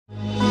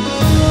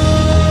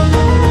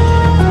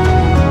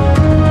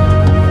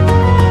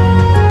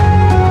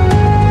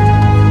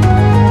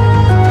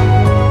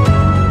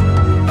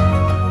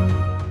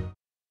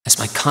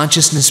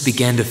consciousness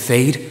began to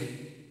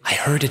fade, I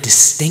heard a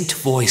distinct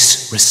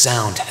voice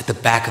resound at the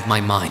back of my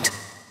mind.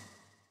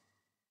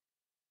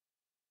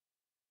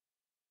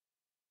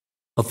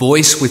 A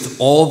voice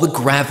with all the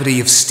gravity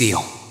of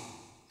steel,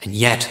 and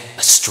yet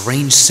a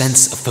strange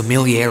sense of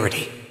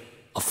familiarity,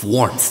 of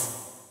warmth.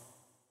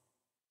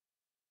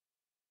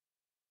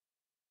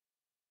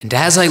 And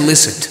as I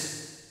listened,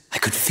 I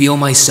could feel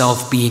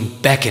myself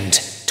being beckoned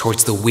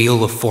towards the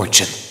wheel of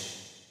fortune.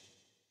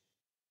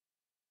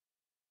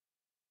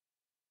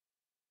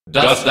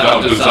 Dost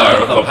thou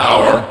desire the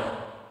power?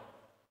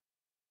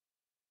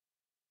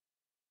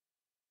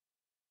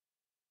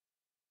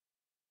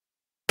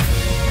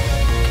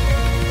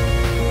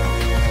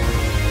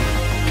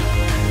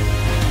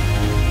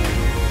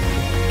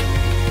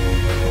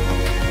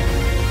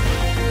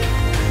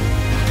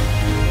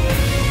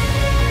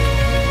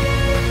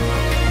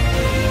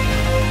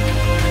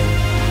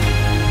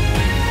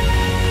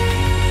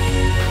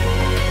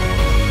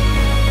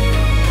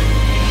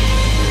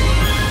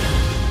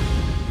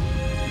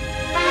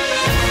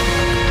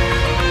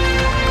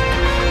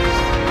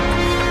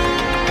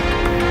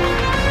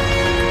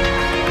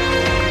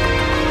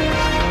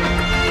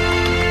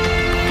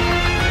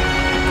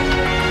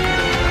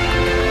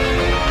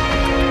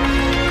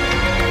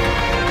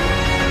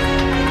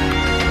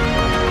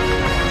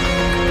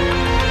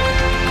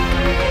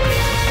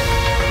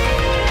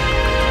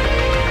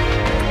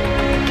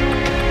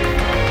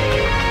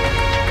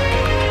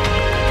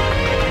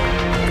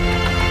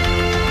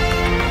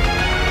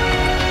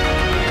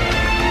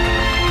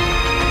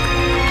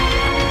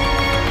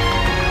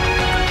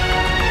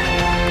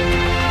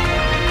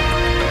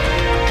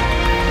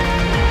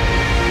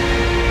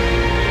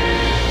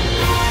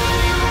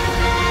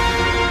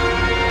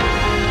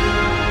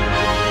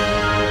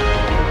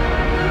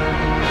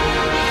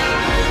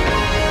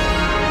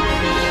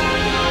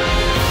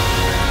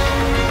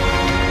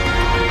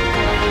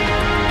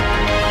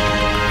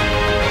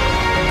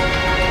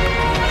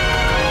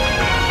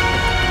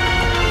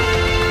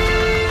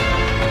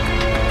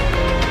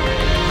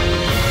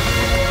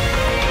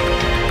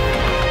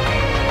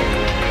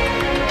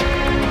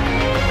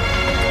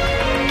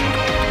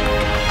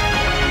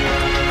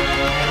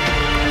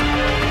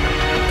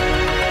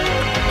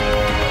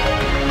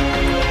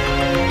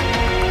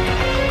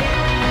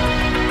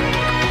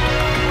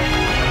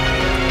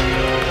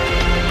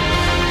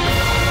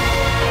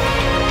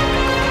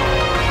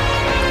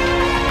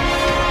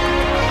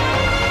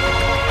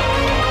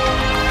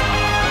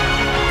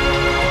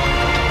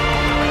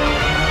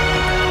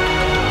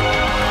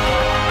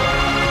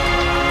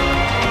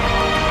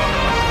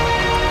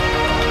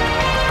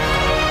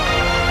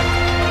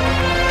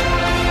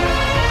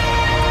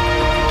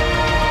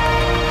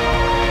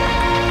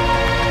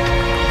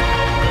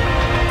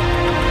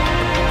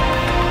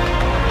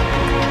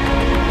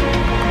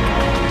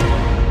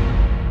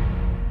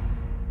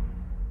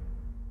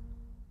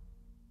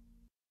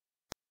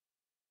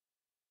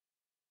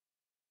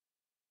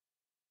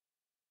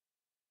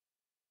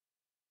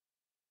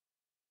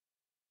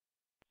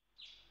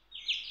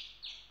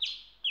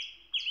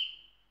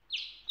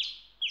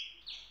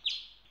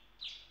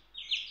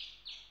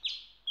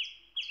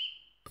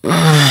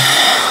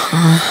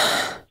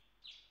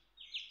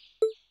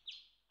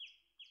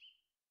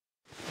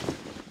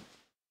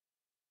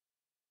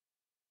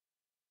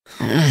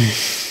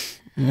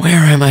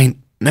 Where am I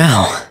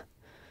now?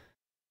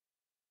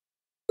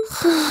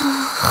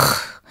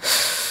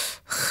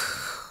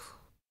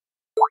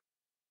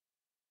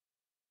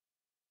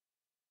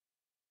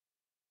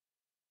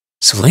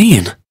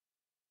 Celine?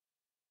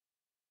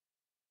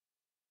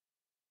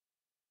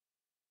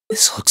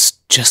 This looks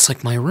just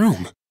like my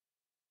room.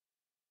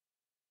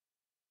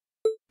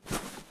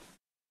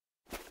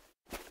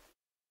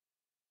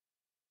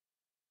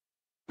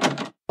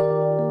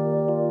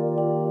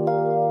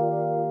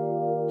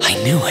 I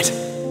knew it.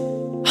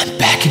 I'm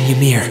back in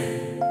Ymir.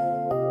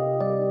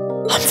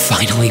 I'm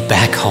finally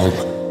back home.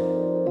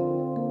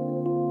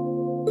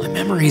 My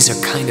memories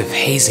are kind of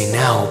hazy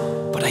now,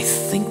 but I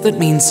think that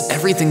means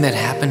everything that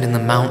happened in the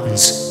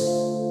mountains.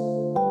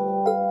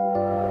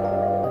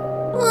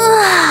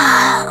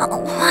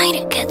 Why'd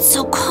it get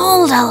so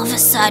cold all of a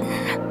sudden?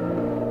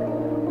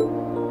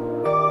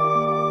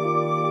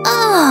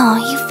 Oh,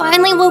 you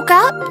finally woke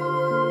up?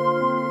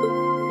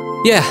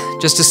 Yeah,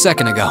 just a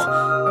second ago.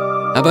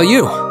 How about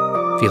you?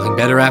 Feeling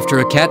better after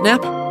a catnap?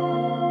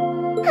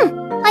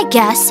 I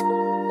guess.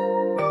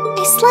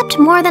 I slept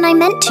more than I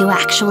meant to,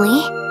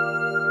 actually.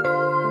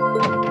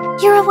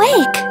 You're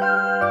awake.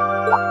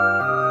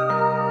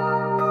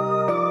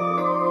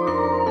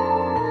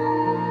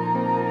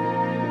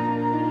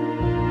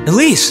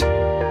 Elise!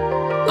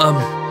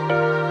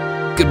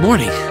 Good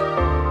morning.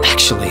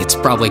 Actually, it's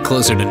probably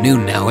closer to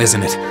noon now,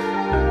 isn't it?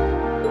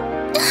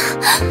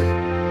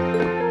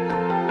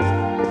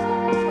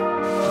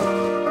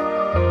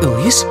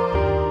 Elise?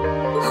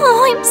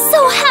 Oh, I'm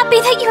so happy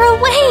that you're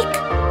awake!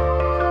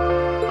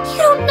 You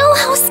don't know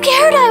how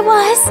scared I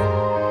was!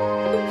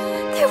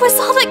 There was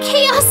all that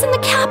chaos in the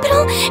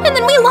capital, and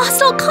then we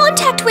lost all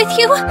contact with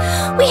you!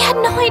 We had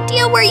no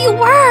idea where you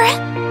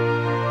were!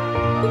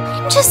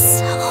 I'm just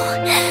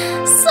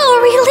so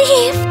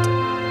relieved.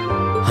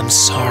 I'm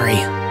sorry.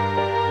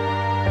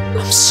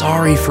 I'm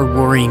sorry for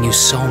worrying you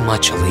so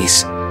much,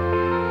 Elise.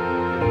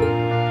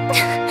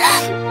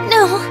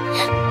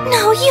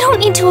 No, you don't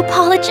need to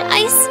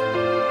apologize.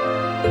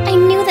 I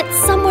knew that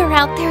somewhere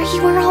out there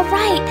you were all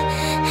right,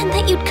 and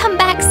that you'd come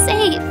back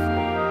safe.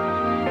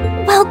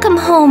 Welcome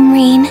home,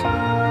 Rean.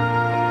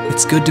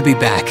 It's good to be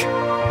back.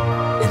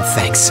 And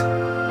thanks.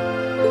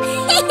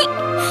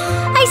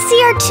 I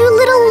see our two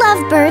little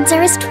lovebirds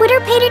are as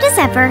Twitter-pated as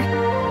ever.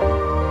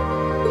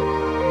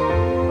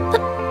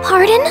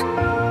 Pardon?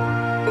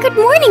 Good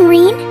morning,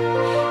 Rean.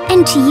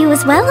 And to you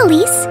as well,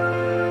 Elise.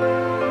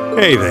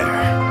 Hey there.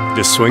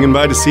 Just swinging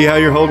by to see how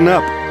you're holding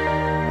up.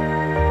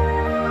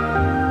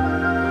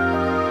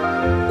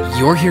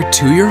 You're here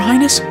too, Your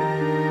Highness?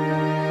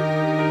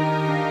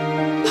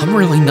 I'm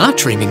really not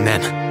dreaming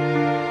then.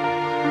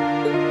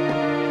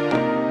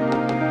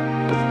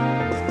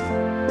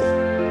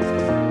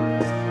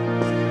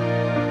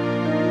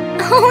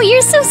 Oh,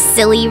 you're so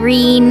silly,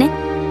 Rean.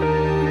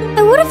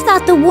 I would have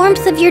thought the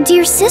warmth of your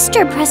dear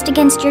sister pressed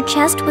against your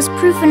chest was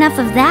proof enough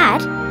of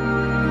that.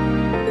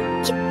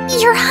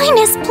 Your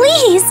Highness,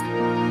 please!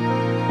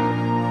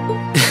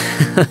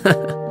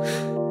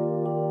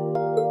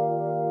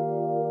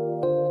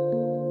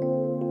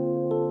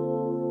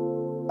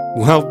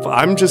 Well,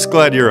 I'm just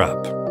glad you're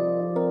up.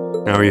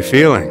 How are you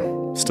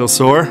feeling? Still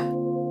sore?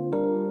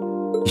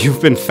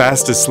 You've been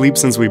fast asleep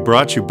since we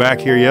brought you back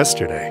here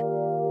yesterday.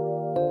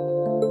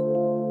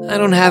 I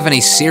don't have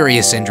any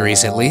serious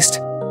injuries, at least.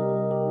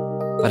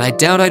 But I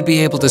doubt I'd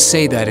be able to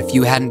say that if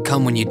you hadn't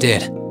come when you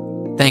did.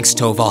 Thanks,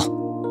 Toval.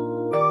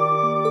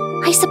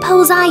 I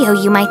suppose I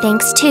owe you my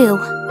thanks, too.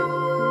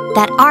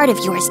 That art of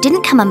yours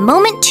didn't come a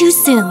moment too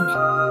soon.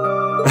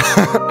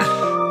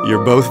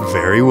 You're both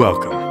very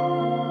welcome.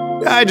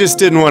 I just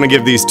didn't want to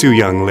give these two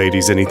young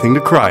ladies anything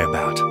to cry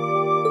about.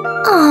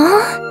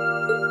 Aww.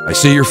 I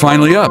see you're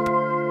finally up.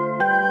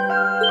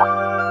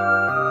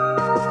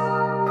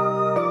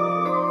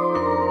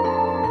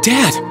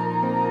 Dad!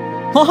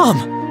 Mom!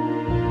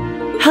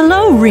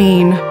 Hello,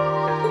 Rean.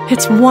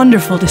 It's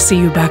wonderful to see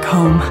you back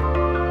home.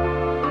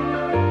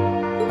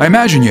 I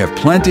imagine you have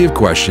plenty of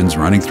questions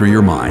running through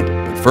your mind,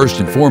 but first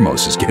and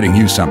foremost is getting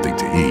you something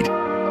to eat.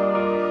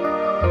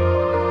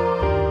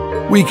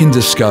 We can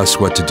discuss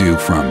what to do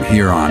from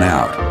here on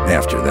out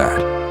after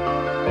that.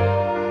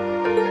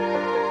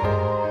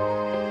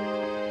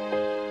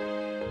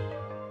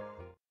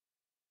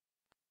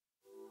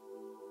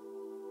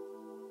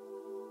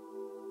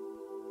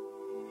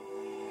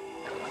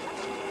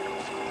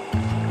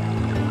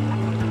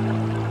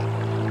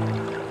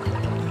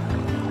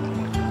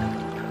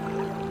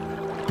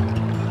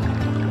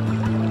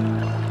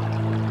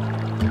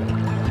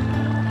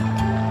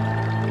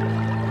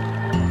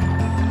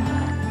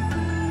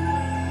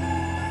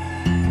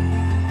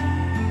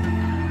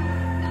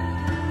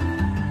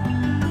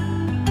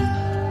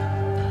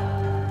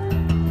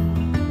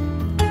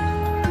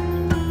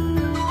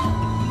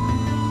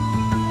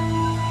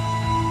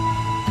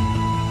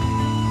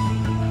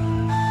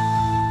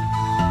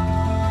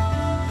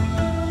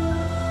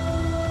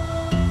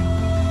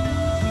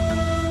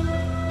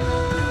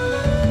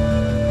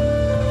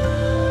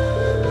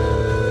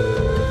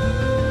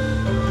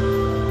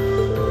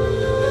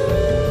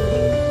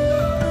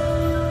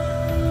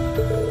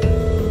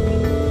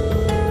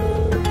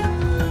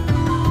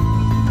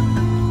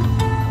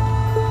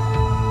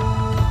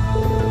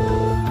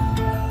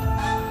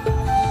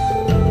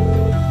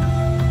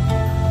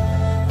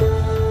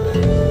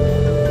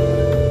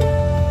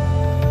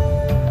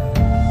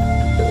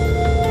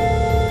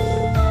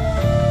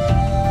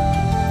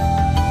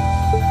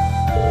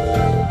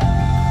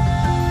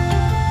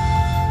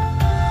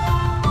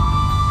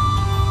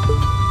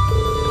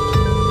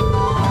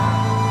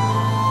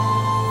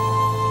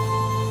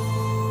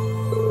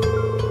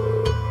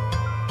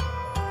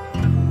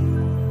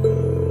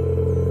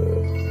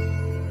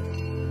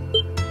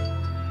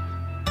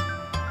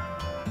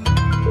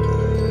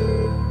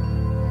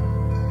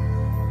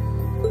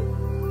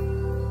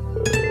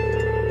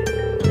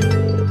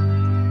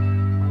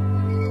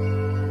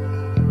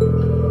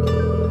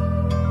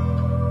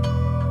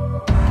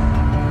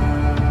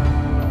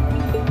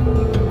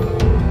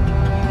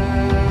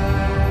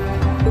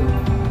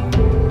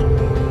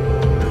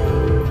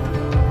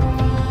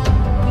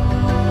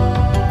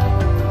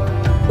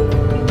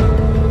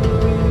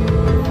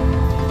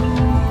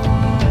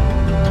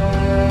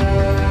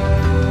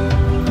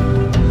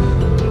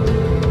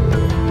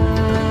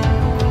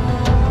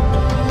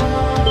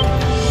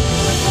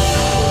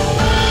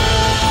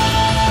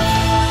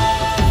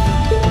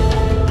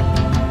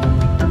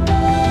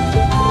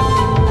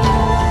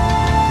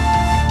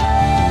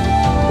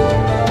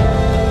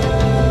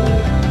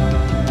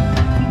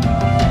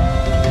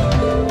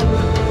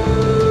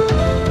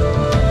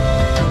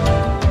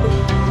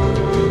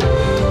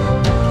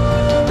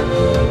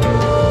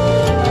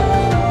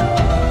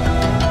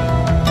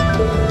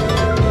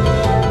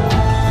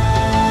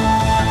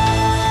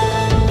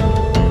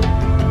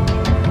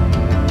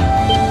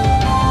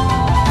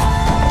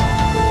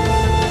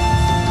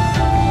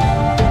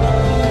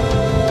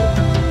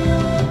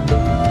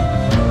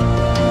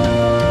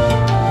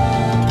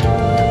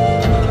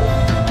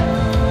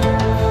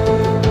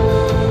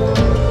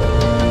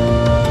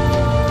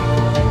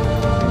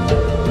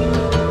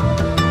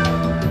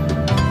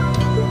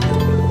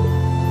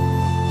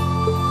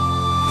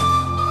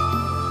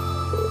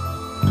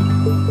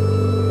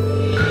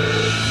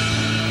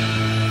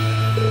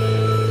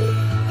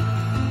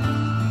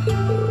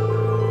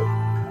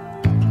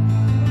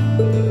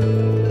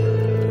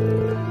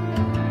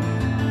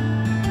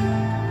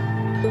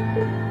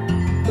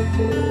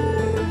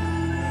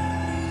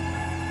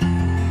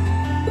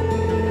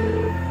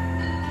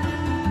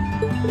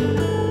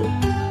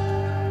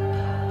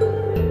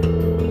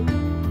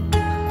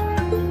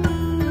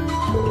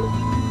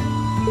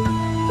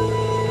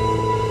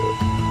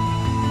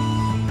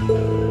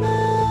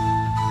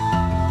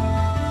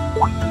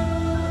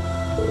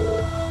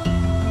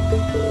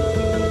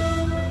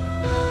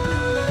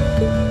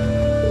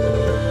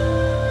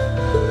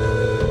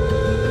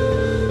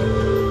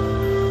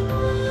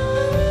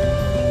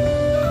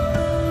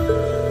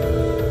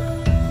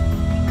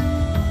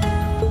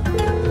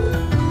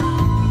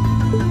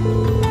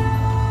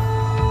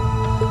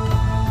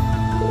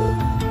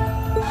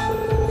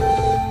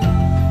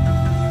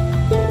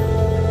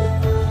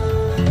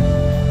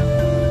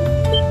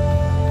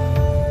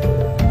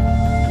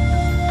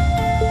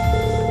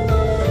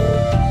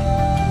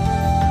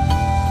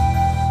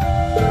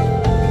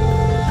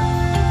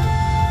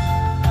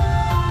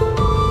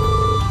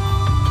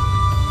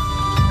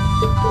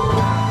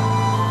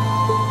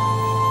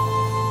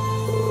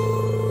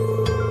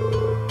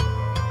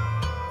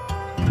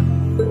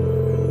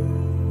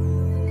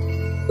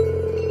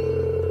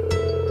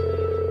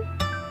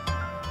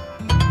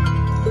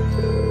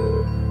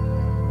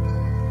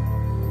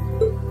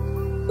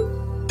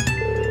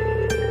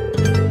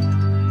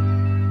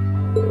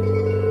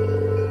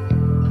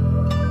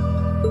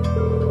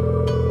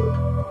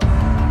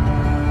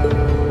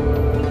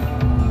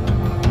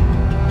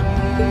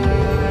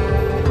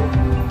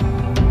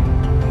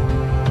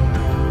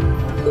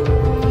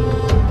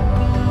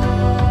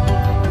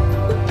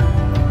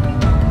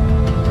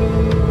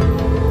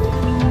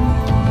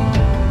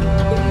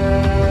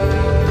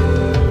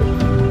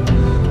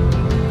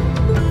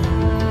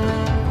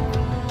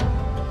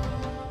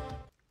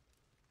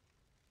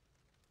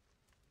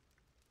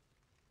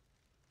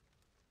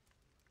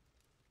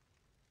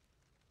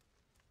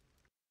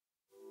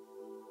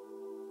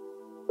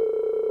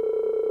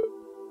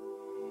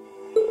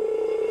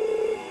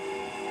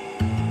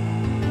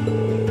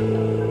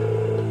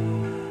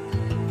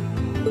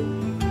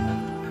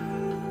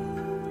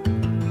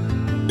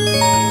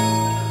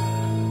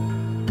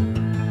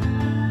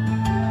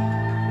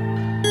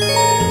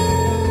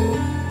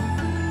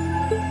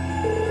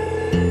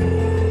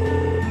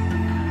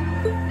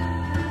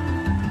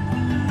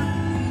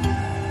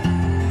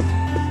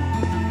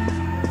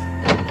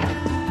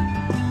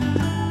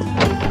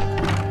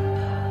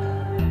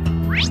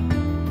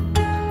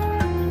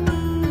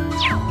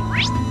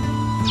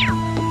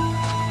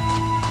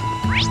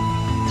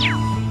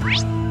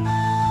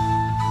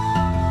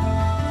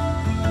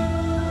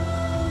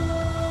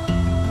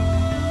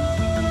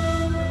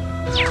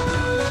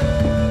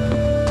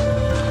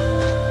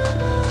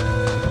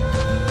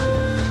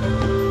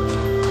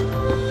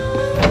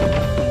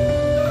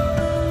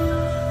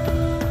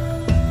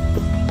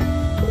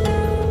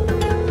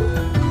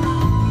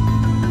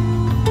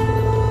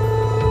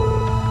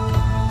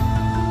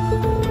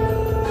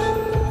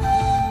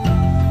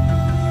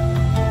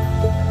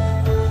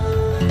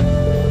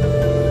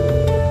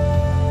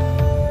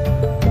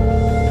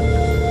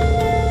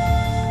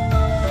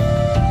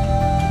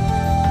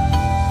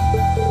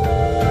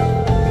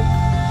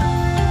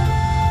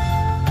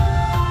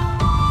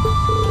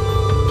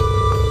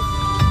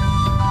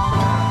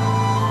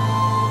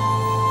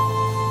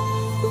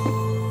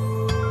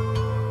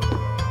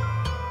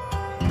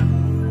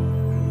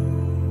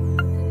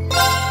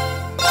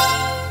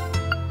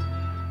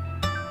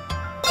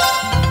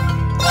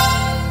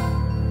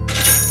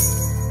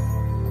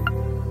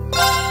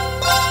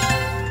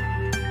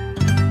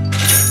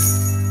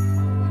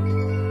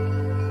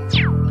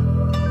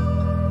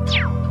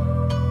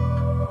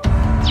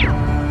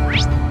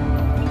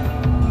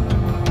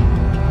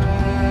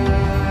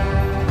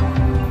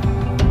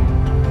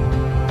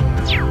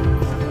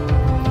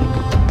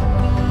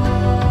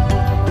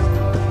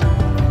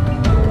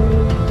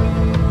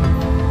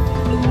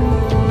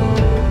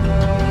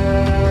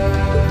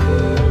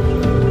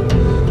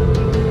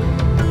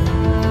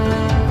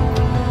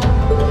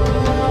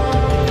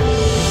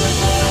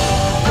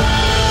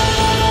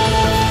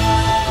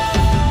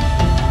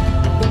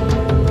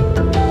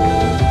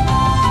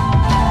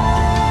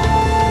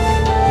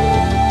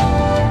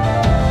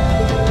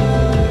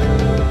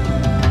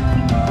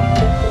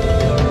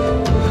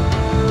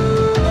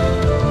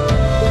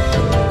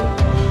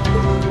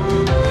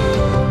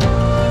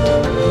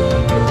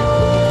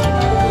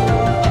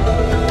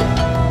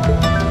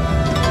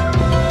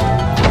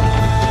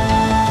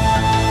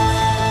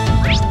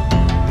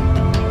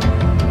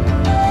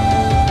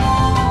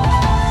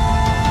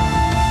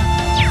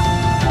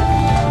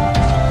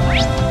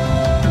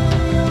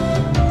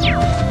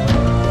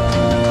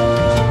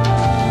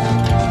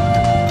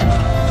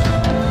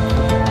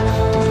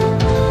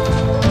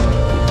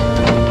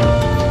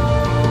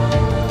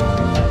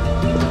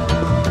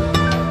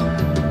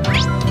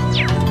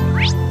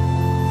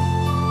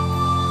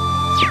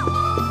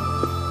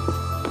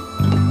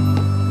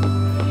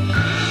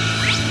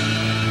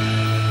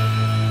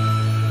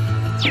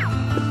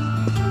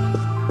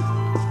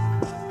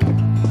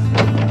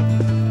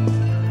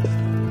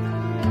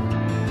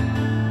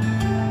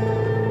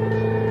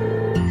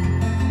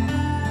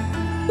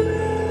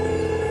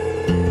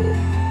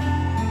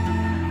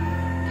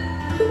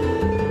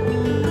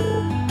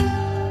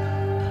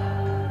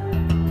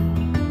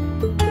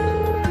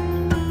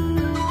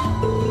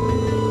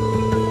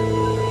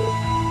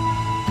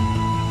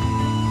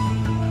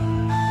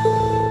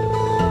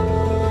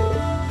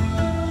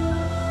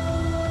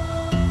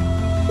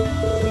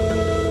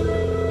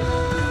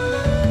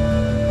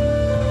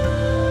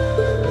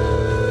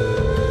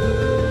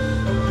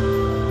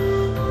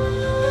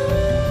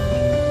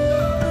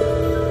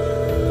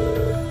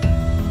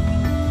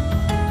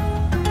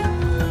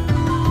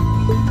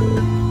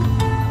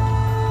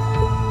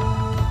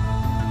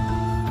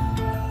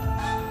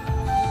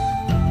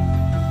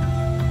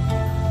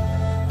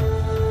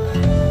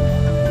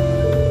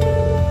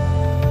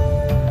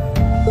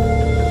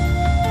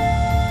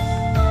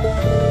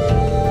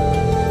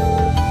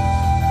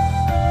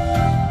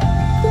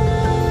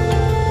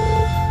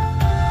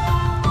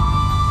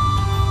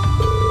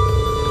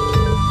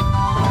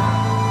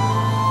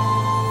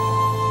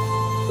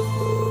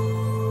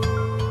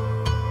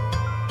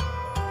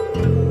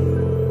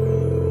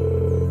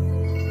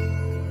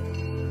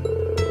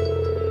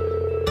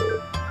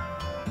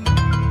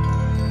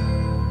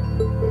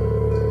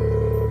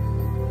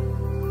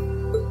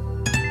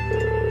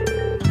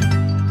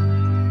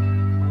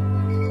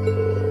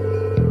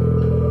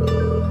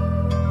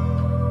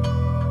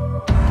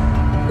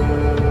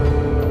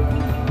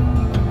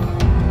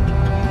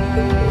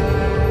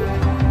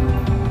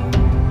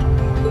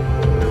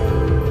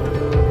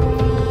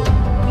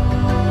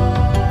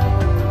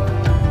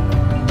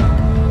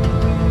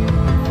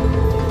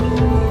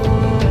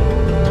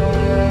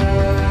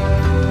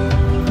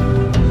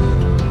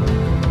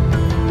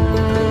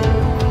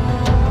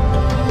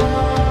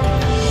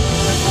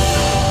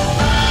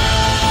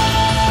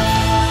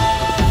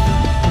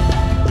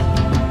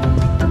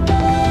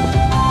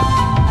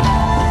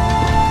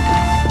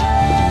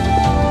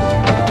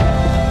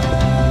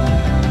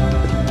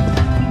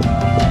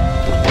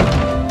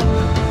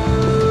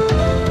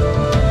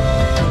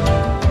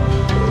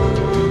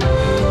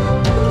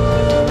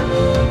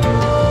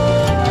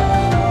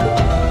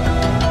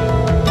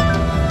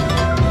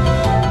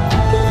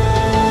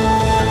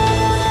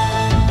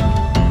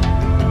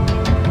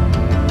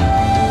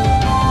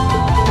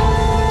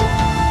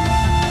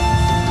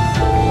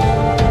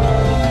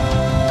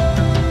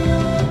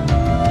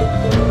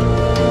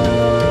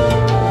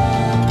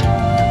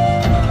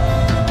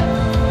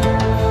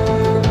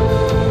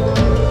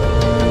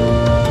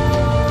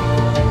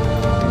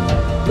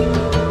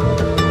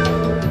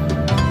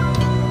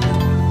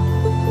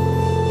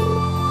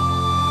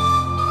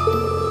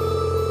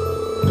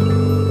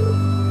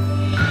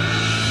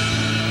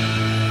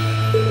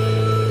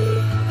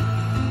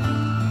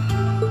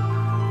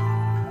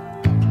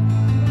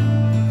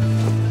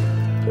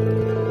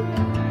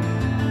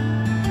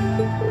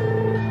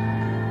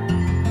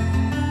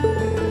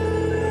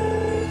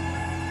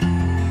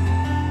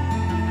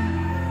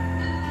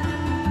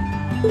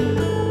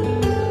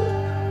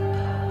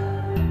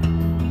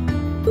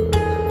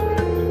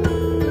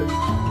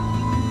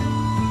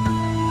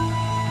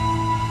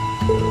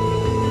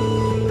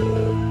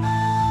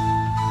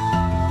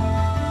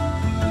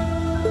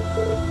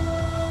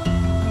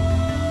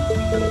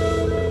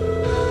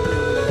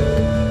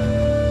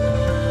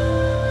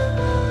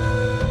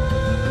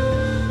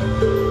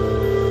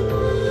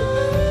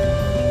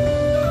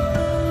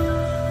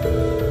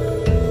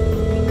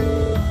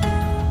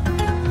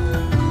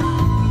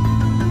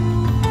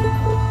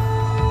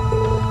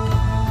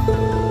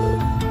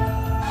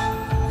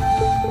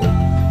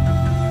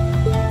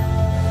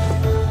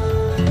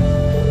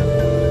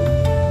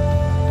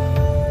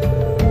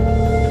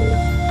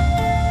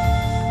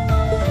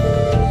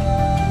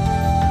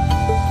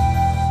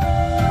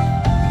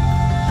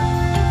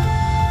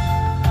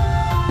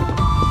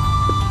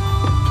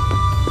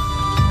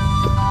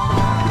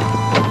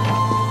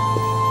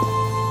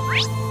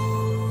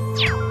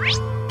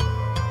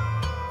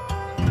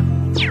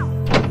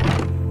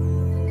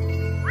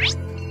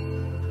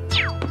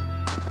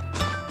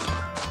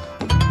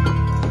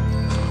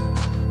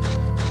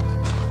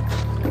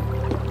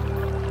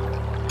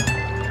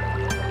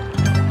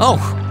 Oh,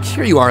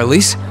 here you are,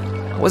 Elise.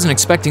 I wasn't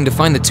expecting to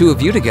find the two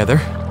of you together.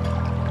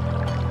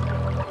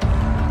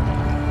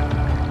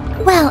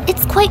 Well,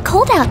 it's quite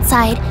cold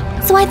outside,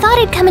 so I thought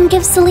I'd come and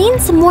give Celine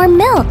some warm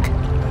milk.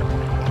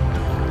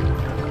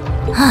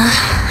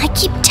 I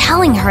keep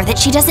telling her that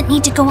she doesn't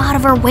need to go out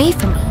of her way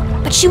for me,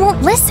 but she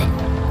won't listen.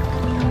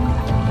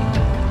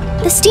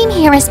 The steam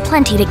here is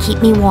plenty to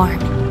keep me warm.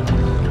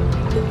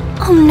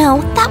 Oh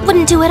no, that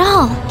wouldn't do at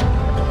all.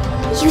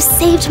 You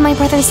saved my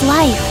brother's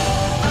life.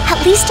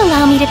 At least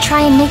allow me to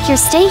try and make your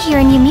stay here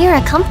in Ymir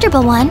a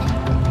comfortable one.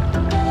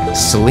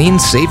 Celine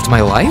saved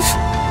my life?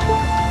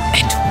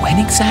 And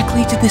when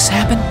exactly did this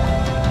happen?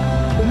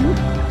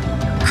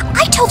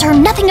 I told her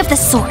nothing of the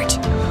sort.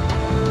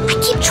 I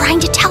keep trying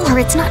to tell her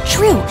it's not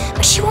true,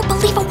 but she won't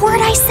believe a word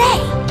I say.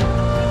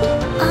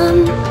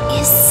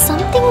 Is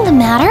something the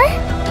matter?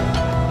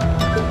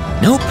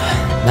 Nope,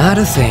 not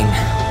a thing.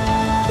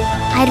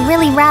 I'd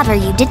really rather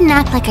you didn't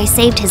act like I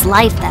saved his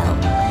life, though.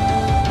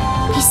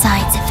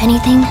 Besides, if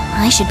anything,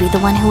 I should be the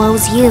one who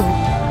owes you.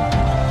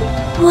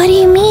 What do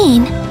you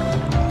mean?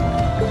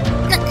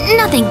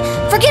 Nothing.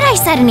 Forget I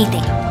said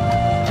anything.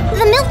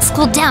 The milk's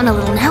cooled down a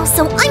little now,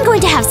 so I'm going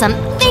to have some.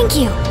 Thank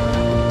you.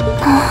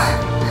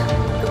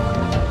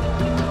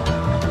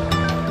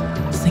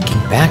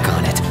 Thinking back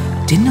on it,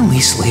 didn't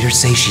Elise later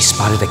say she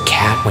spotted a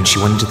cat when she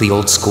went into the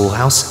old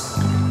schoolhouse?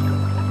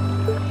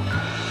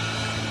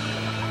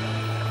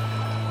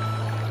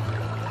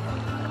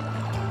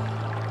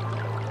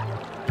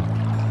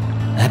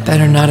 That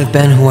better not have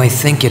been who I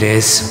think it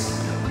is.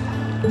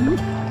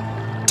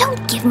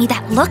 Don't give me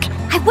that look.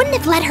 I wouldn't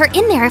have let her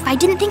in there if I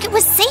didn't think it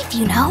was safe,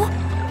 you know.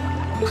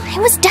 I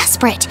was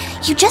desperate.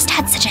 You just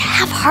had such a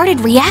half-hearted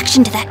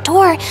reaction to that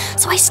door,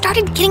 so I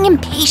started getting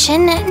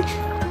impatient and...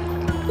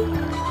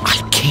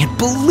 I can't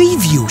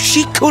believe you!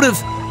 She could've...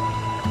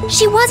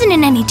 She wasn't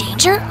in any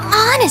danger,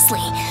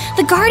 honestly.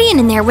 The Guardian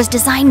in there was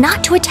designed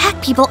not to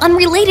attack people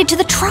unrelated to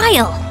the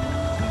trial.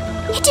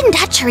 It didn't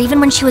touch her even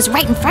when she was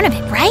right in front of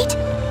it, right?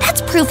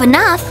 That's proof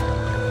enough.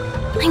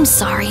 I'm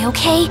sorry,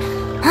 okay?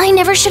 I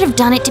never should have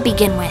done it to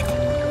begin with.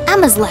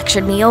 Emma's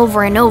lectured me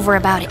over and over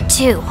about it,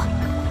 too.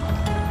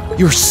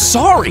 You're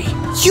sorry?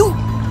 You...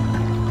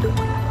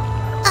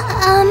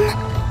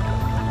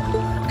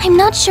 I'm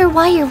not sure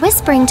why you're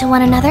whispering to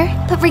one another,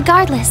 but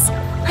regardless,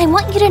 I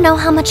want you to know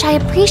how much I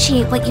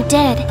appreciate what you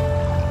did.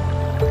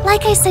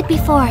 Like I said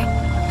before,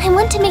 I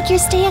want to make your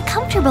stay a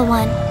comfortable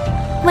one.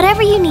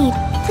 Whatever you need,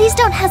 please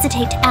don't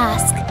hesitate to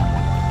ask.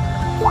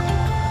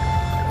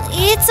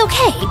 It's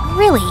okay,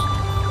 really.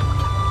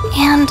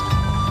 And,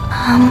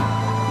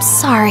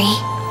 sorry.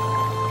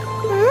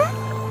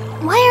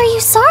 Why are you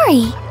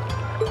sorry?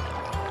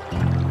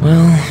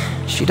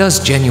 Well, she does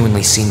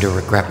genuinely seem to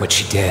regret what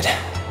she did,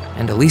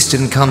 and Elise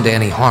didn't come to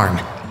any harm.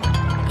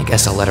 I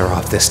guess I'll let her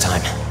off this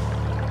time.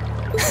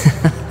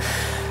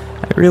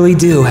 I really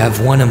do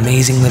have one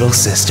amazing little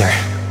sister.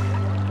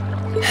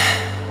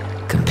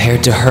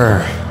 Compared to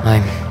her,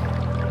 I'm...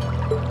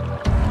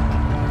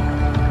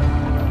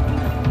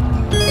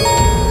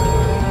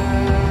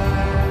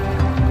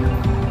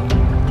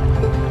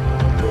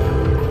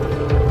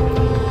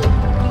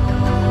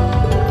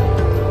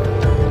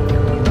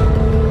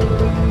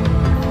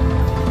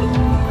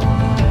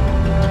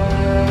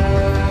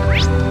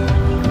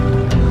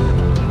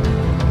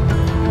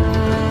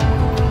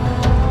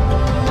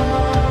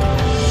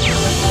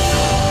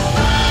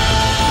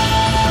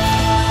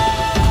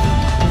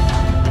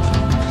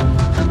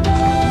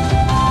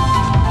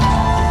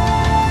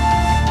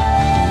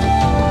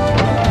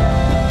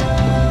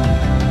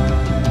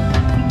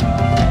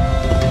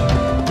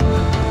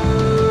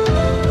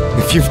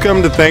 If you've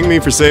come to thank me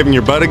for saving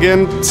your butt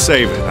again,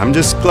 save it. I'm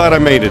just glad I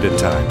made it in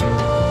time.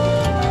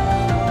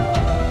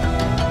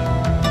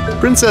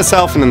 Princess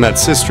Alphen and that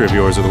sister of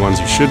yours are the ones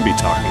you should be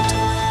talking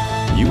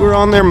to. You were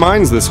on their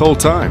minds this whole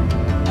time.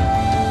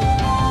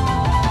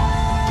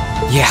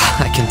 Yeah,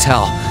 I can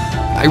tell.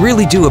 I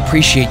really do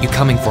appreciate you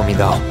coming for me,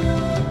 though.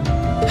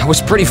 I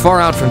was pretty far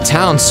out from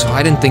town, so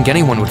I didn't think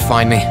anyone would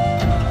find me.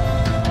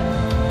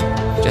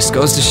 Just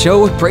goes to show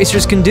what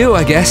bracers can do,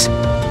 I guess.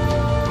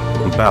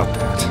 About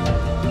that.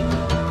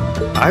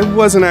 I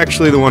wasn't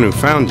actually the one who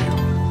found you.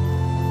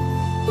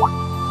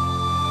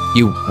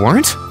 You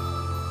weren't?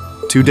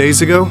 2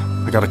 days ago,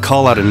 I got a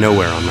call out of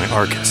nowhere on my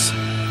Arcus.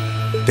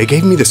 They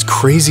gave me this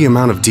crazy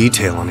amount of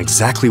detail on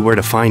exactly where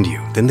to find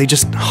you, then they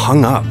just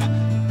hung up.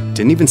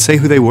 Didn't even say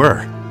who they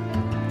were.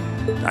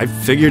 I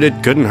figured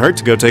it couldn't hurt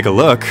to go take a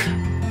look,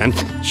 and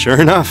sure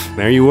enough,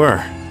 there you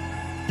were.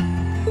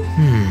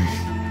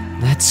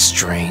 That's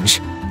strange.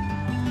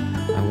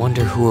 I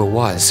wonder who it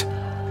was.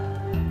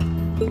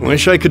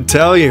 Wish I could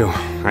tell you.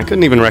 I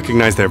couldn't even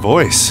recognize their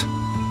voice.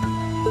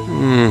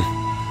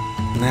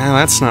 Nah,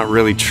 that's not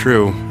really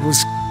true. It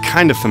was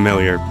kind of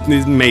familiar.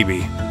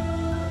 Maybe.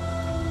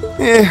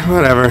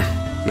 Whatever.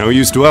 No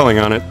use dwelling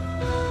on it.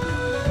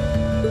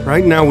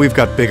 Right now we've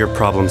got bigger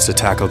problems to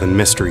tackle than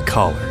mystery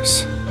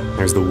callers.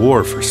 There's the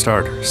war for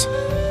starters.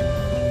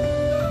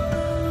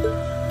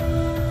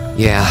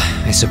 Yeah,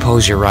 I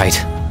suppose you're right.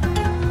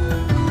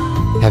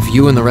 Have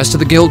you and the rest of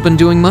the guild been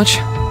doing much?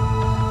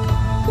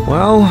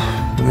 Well,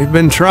 we've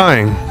been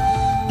trying.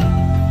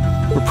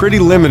 We're pretty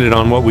limited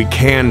on what we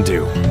can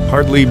do,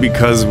 partly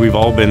because we've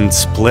all been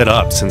split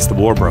up since the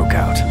war broke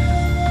out.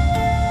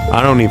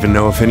 I don't even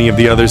know if any of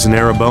the others in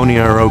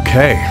Erebonia are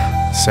okay,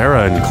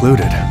 Sarah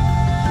included.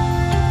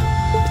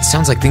 It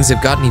sounds like things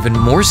have gotten even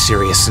more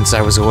serious since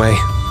I was away.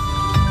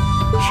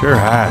 Sure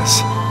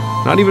has.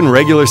 Not even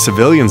regular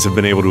civilians have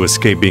been able to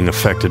escape being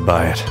affected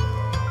by it.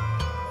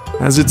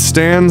 As it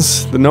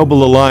stands, the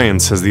Noble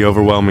Alliance has the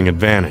overwhelming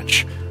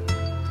advantage.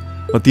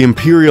 But the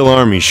Imperial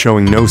Army is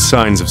showing no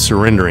signs of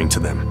surrendering to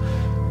them,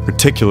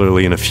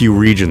 particularly in a few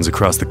regions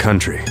across the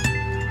country.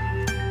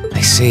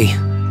 I see.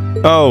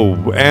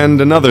 Oh,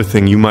 and another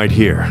thing you might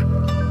hear.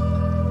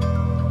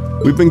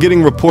 We've been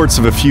getting reports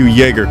of a few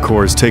Jaeger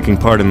corps taking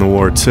part in the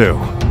war too,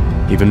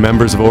 even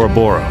members of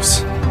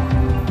Ouroboros.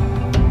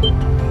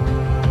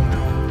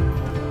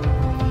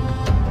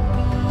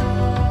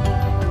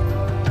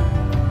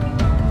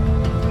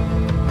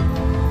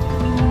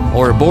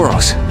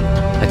 Ouroboros?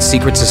 That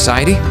secret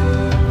society?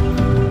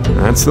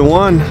 That's the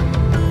one.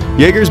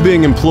 Jaegers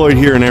being employed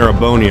here in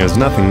Erebonia is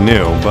nothing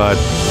new, but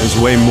there's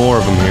way more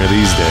of them here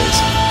these days.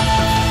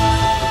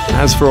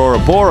 As for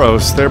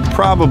Ouroboros, they're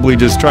probably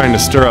just trying to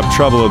stir up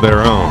trouble of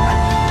their own.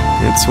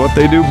 It's what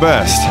they do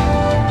best.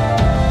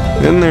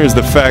 Then there's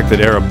the fact that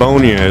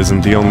Erebonia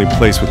isn't the only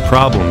place with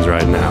problems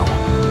right now.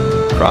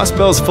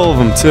 Crossbell's full of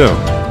them too.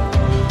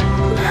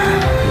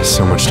 There's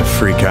so much to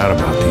freak out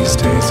about these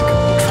days, it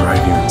could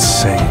drive you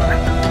insane.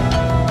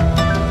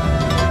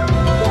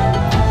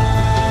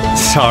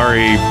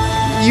 Sorry,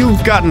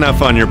 you've got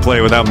enough on your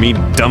plate without me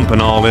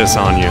dumping all this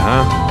on you,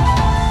 huh?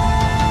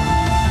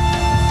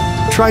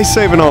 Try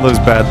saving all those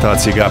bad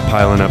thoughts you got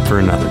piling up for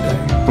another day,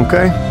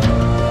 okay?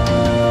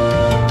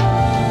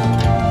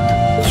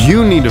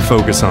 You need to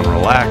focus on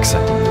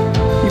relaxing.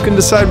 You can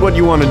decide what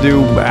you want to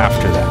do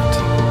after that.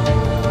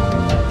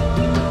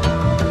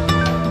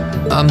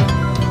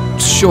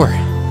 Sure.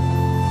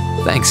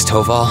 Thanks,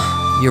 Toval.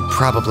 You're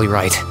probably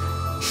right.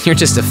 You're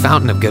just a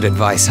fountain of good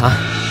advice, huh?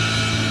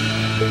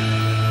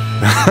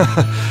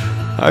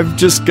 I've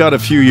just got a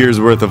few years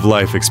worth of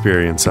life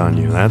experience on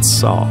you,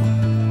 that's all.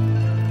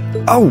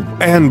 Oh,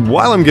 and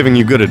while I'm giving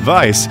you good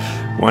advice,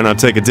 why not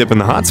take a dip in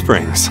the hot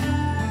springs?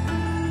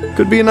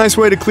 Could be a nice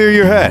way to clear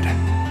your head.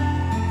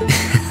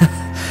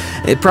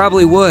 It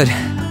probably would.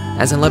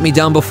 Hasn't let me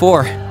down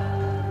before.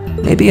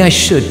 Maybe I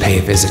should pay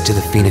a visit to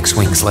the Phoenix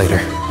Wings later.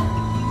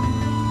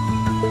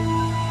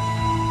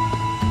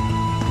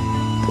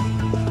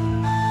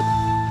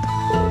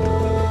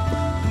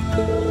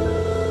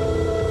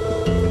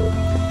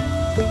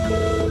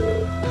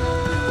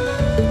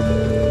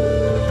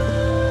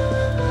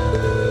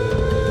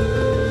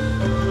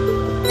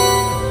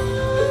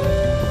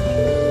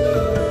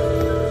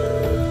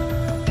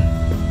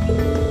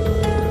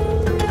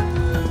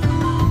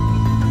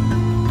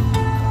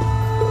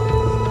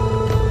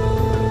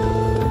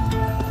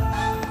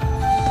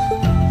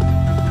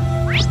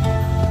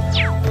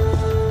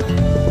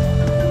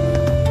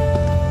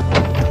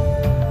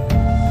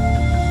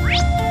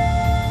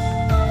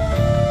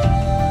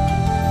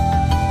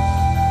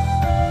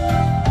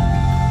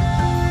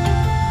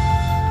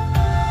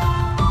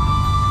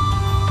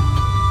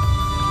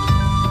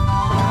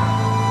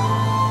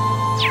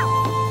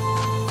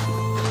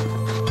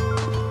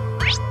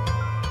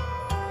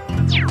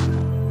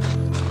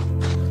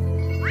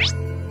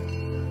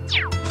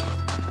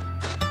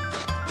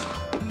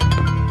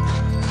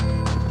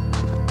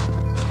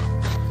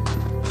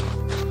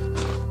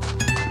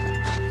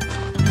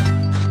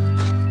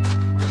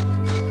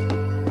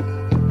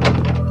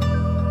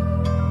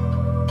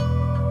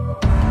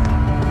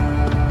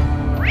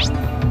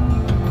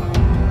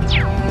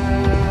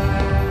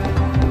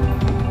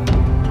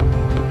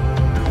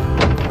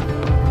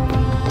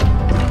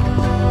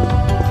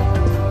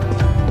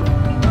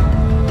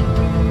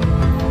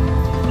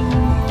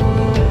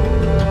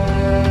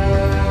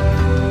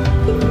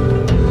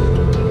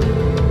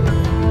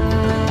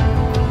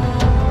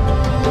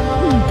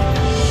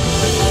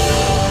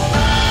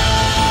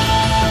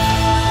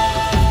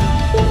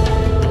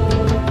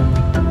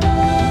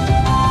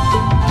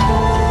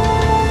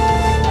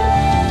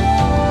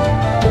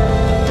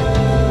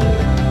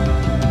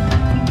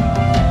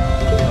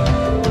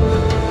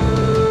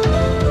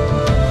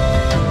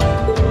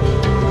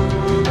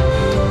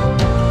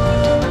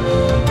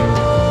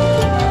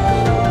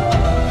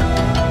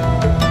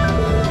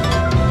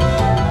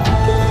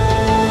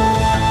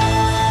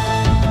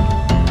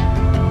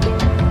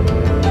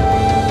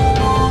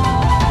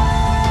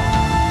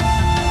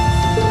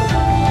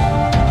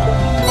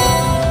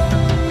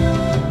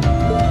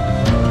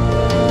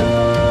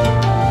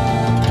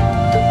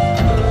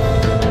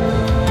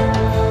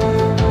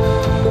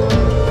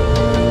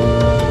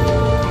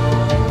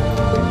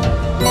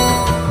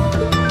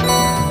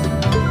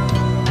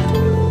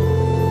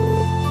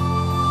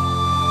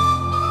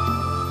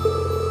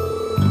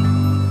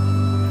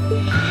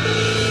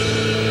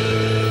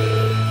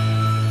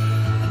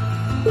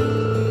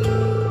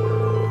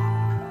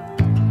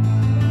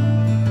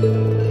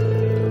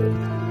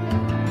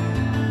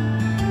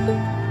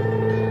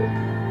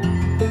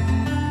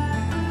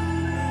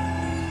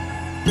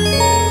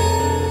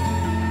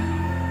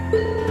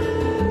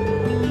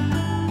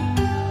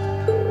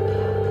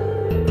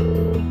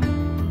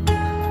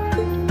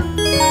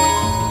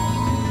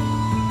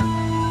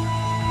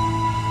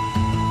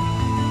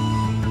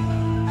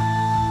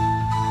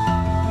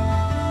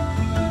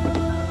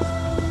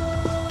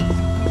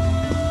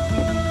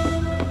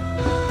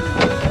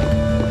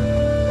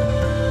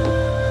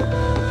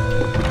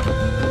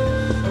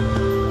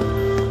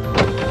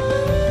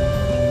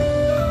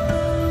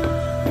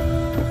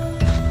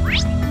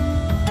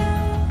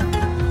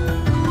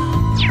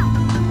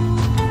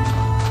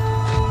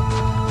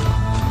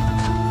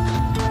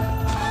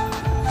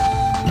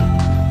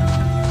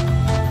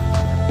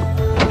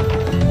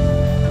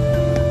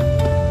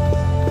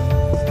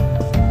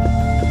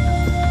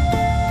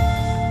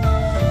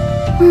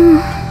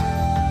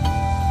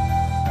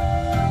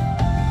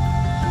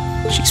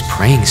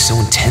 praying so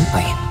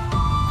intently.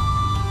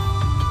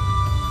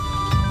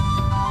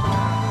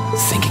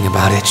 Thinking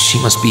about it,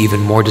 she must be even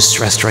more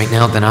distressed right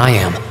now than I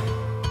am.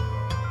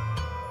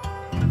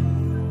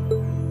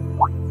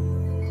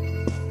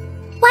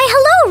 Why,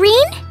 hello,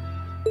 Rean!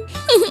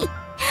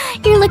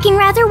 You're looking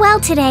rather well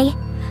today.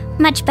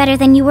 Much better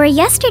than you were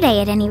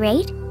yesterday, at any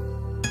rate.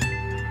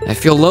 I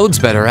feel loads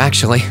better,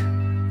 actually.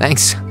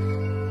 Thanks.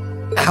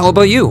 How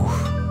about you?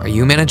 Are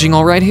you managing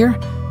all right here?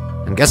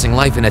 I'm guessing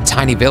life in a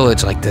tiny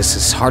village like this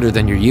is harder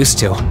than you're used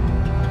to.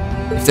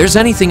 If there's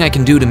anything I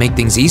can do to make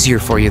things easier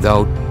for you,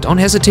 though, don't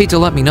hesitate to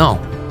let me know.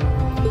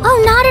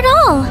 Oh, not at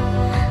all.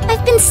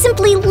 I've been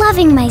simply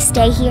loving my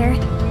stay here.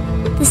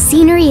 The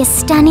scenery is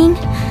stunning.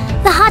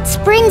 The hot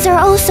springs are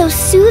oh so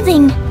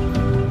soothing.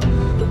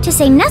 To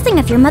say nothing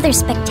of your mother's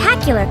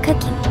spectacular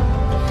cooking.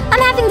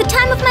 I'm having the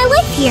time of my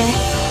life here.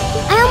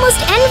 I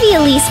almost envy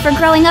Elise for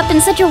growing up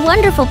in such a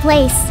wonderful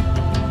place.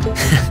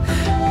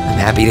 I'm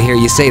happy to hear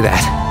you say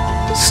that.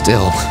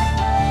 Still.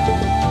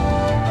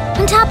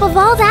 On top of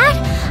all that,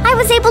 I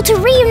was able to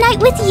reunite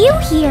with you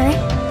here.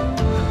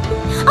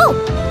 Oh,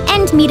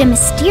 and meet a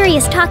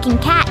mysterious talking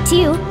cat,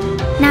 too.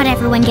 Not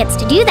everyone gets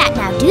to do that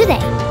now, do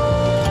they?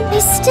 I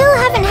still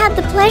haven't had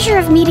the pleasure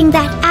of meeting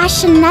that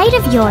Ashen Knight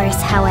of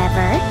yours,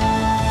 however.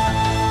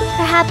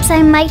 Perhaps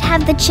I might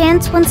have the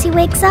chance once he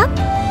wakes up?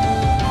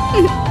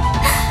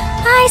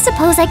 I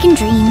suppose I can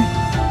dream.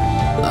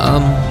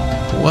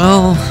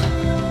 Well...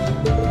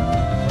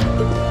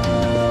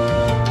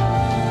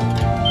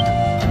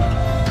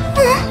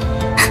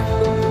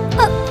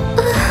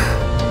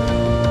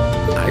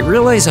 I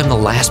realize I'm the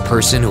last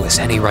person who has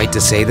any right to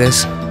say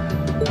this,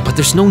 but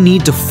there's no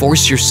need to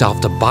force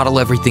yourself to bottle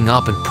everything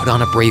up and put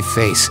on a brave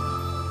face.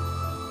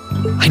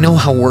 I know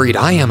how worried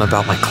I am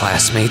about my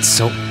classmates,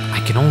 so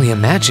I can only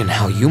imagine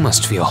how you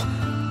must feel.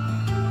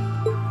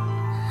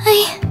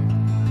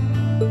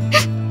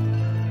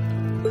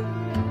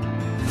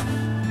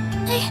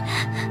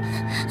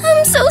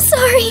 I'm so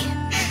sorry.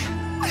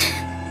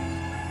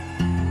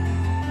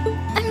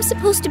 I'm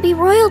supposed to be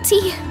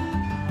royalty.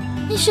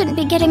 I shouldn't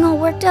be getting all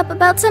worked up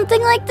about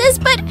something like this,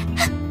 but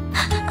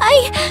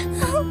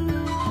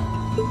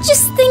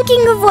just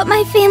thinking of what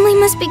my family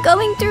must be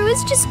going through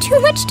is just too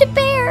much to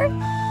bear.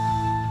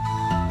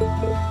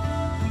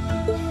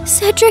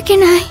 Cedric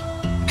and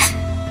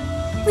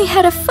we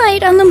had a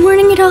fight on the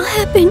morning it all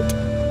happened.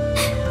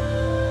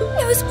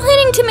 I was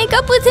planning to make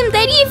up with him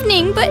that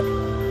evening, but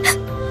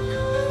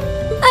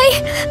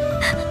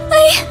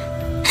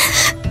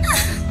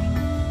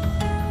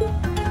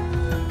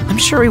I'm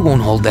sure he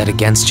won't hold that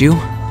against you.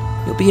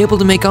 You'll be able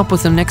to make up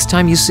with him next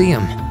time you see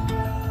him.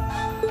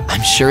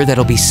 I'm sure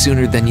that'll be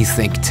sooner than you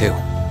think, too.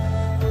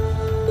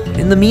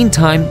 In the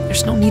meantime,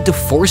 there's no need to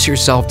force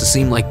yourself to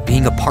seem like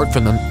being apart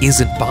from him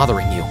isn't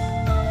bothering you.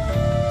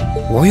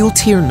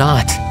 Royalty or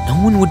not, no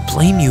one would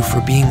blame you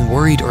for being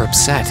worried or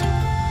upset.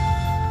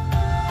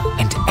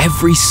 And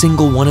every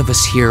single one of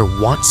us here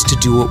wants to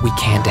do what we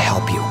can to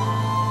help you.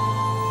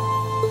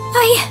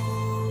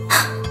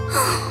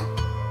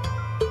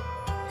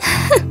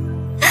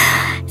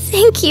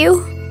 Thank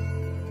you.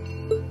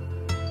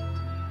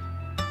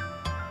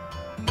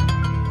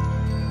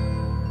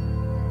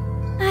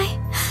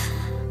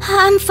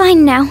 I'm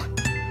fine now.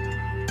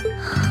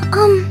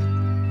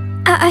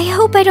 I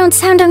hope I don't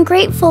sound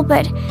ungrateful,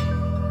 but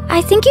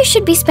I think you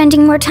should be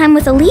spending more time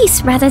with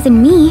Elise rather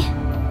than me.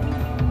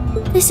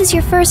 This is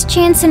your first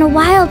chance in a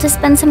while to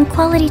spend some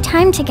quality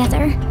time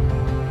together.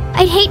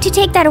 I'd hate to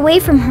take that away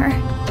from her.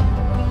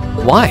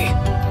 Why?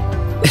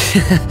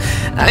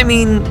 I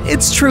mean,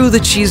 it's true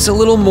that she's a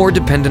little more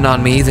dependent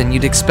on me than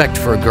you'd expect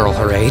for a girl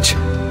her age.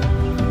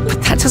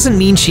 But that doesn't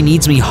mean she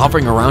needs me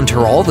hovering around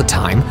her all the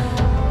time.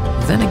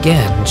 Then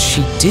again,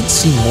 she did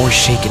seem more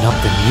shaken up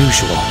than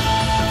usual.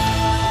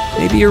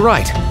 Maybe you're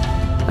right.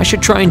 I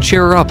should try and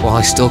cheer her up while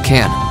I still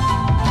can.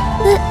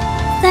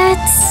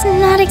 That's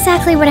not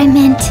exactly what I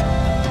meant.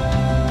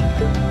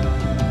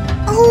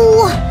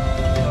 Oh,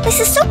 this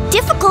is so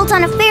difficult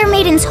on a fair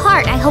maiden's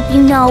heart, I hope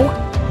you know.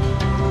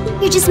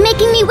 You're just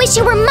making me wish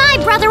you were my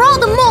brother all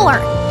the more!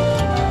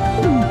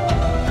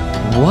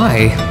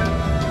 Why?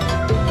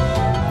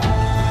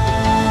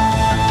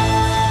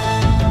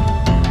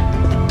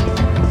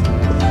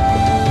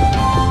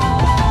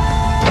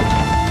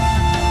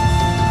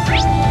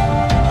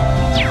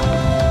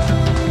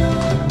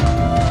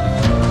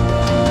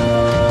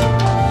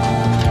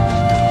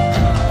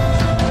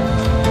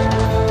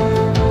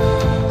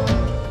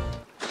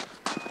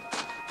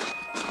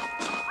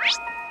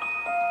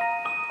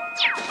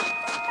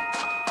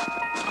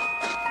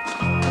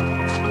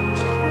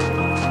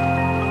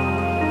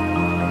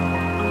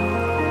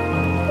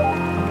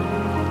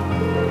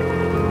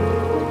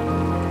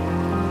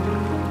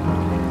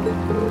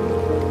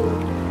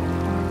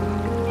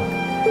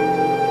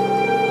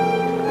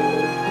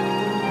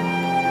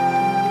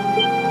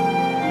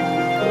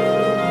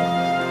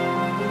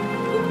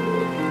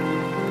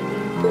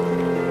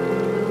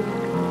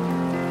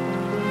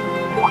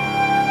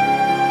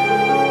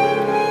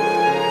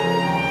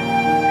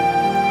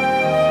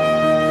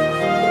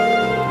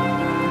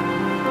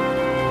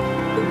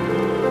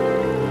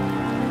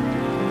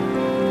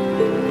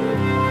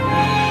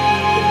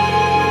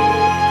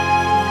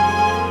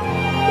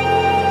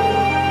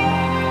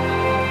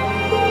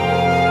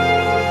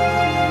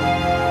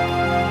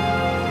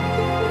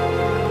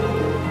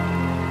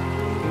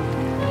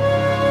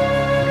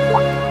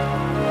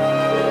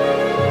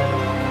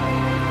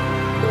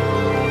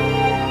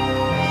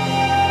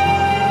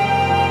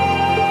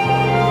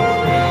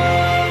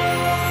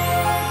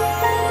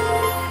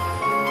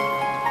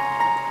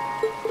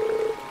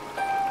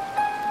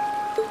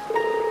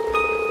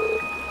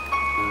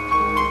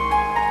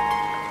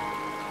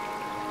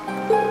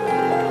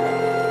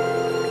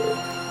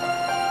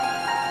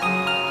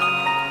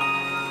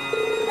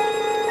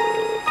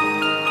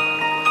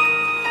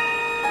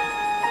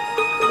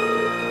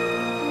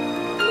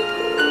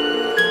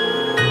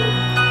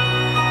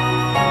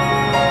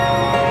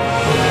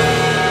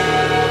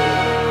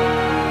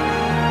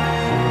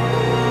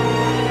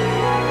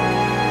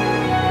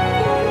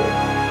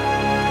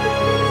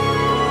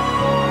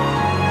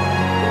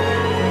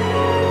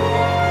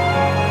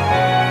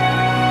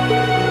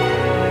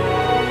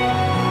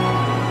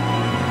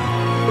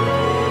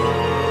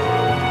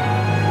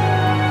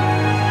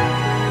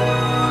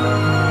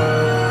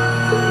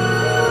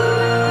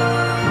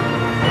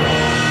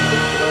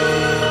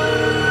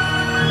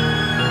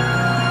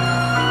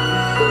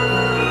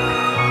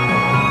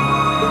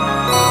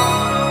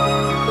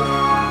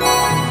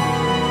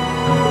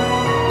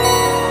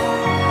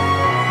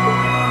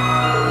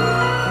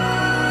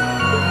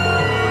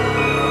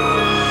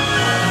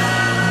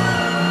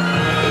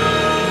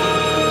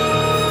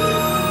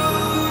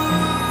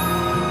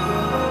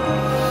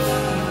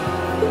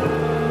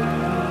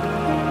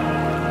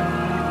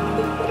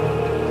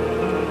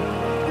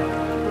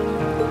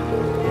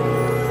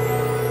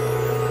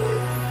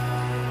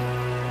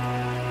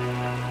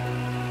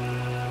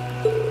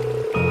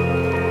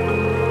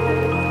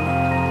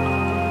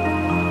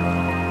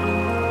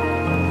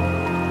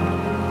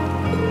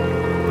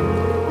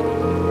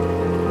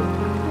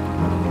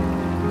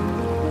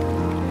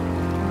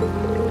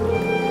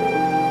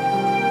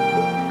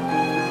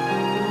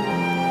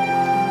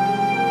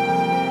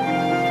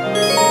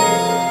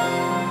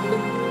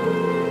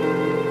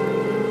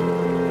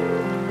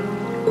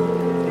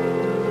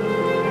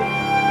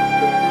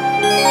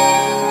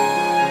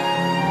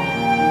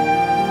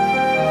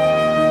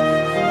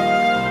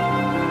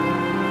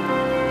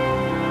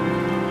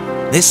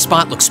 This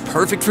spot looks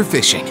perfect for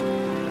fishing.